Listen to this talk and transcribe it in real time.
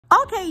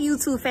Okay,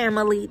 YouTube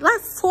family,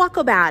 let's talk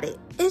about it.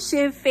 It's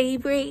your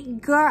favorite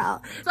girl.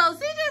 So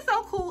CJ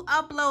So Cool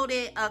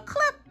uploaded a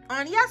clip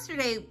on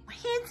yesterday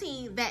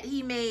hinting that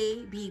he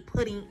may be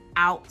putting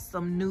out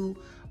some new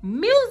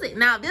music.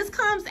 Now, this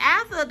comes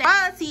after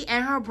Royalty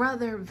and her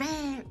brother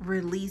Van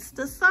released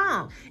the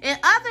song. In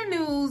other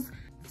news,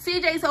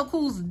 CJ So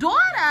Cool's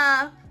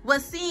daughter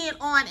was seen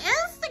on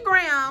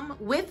Instagram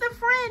with a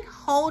friend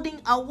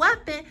holding a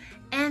weapon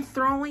and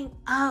throwing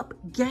up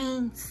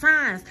gang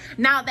signs.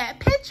 Now, that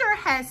picture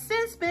has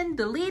since been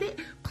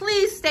deleted.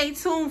 Please stay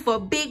tuned for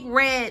Big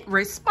Red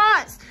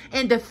response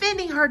in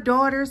defending her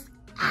daughter's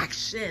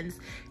actions.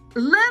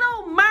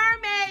 Little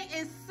Mermaid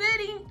is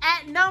sitting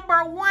at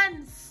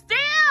 #1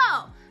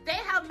 still. They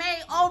have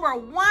made over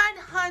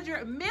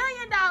 $100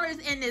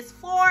 million in this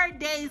 4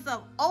 days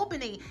of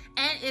opening,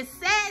 and it's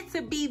said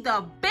to be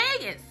the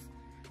biggest.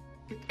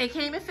 It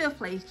came in 5th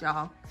place,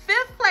 y'all.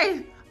 5th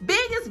place,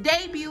 biggest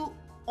debut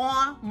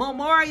on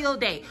Memorial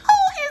Day.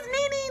 Who is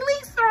Nene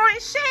Leakes throwing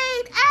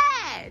shade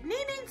at?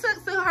 Nene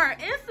took to her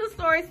Insta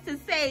stories to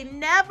say,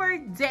 never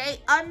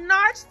date a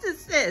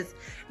narcissist.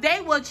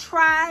 They will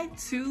try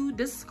to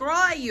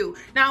destroy you.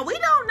 Now, we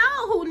don't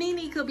know who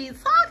Nene could be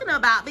talking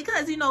about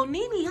because, you know,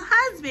 Nene's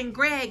husband,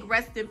 Greg,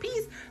 rest in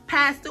peace,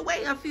 passed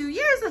away a few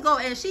years ago,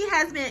 and she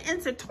has been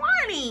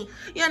intertwining,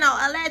 you know,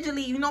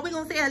 allegedly, you know, we're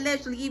going to say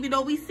allegedly, even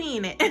though we've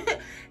seen it,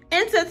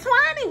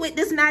 intertwining with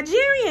this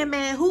Nigerian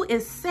man who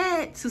is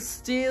said to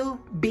still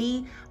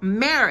be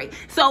married.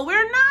 So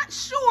we're not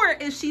sure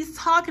if she's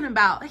talking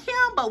about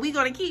him, but we're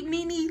going to keep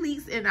Nene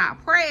Leakes in our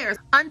prayers.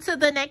 Until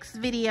the next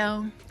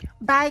video.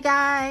 Bye,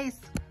 guys.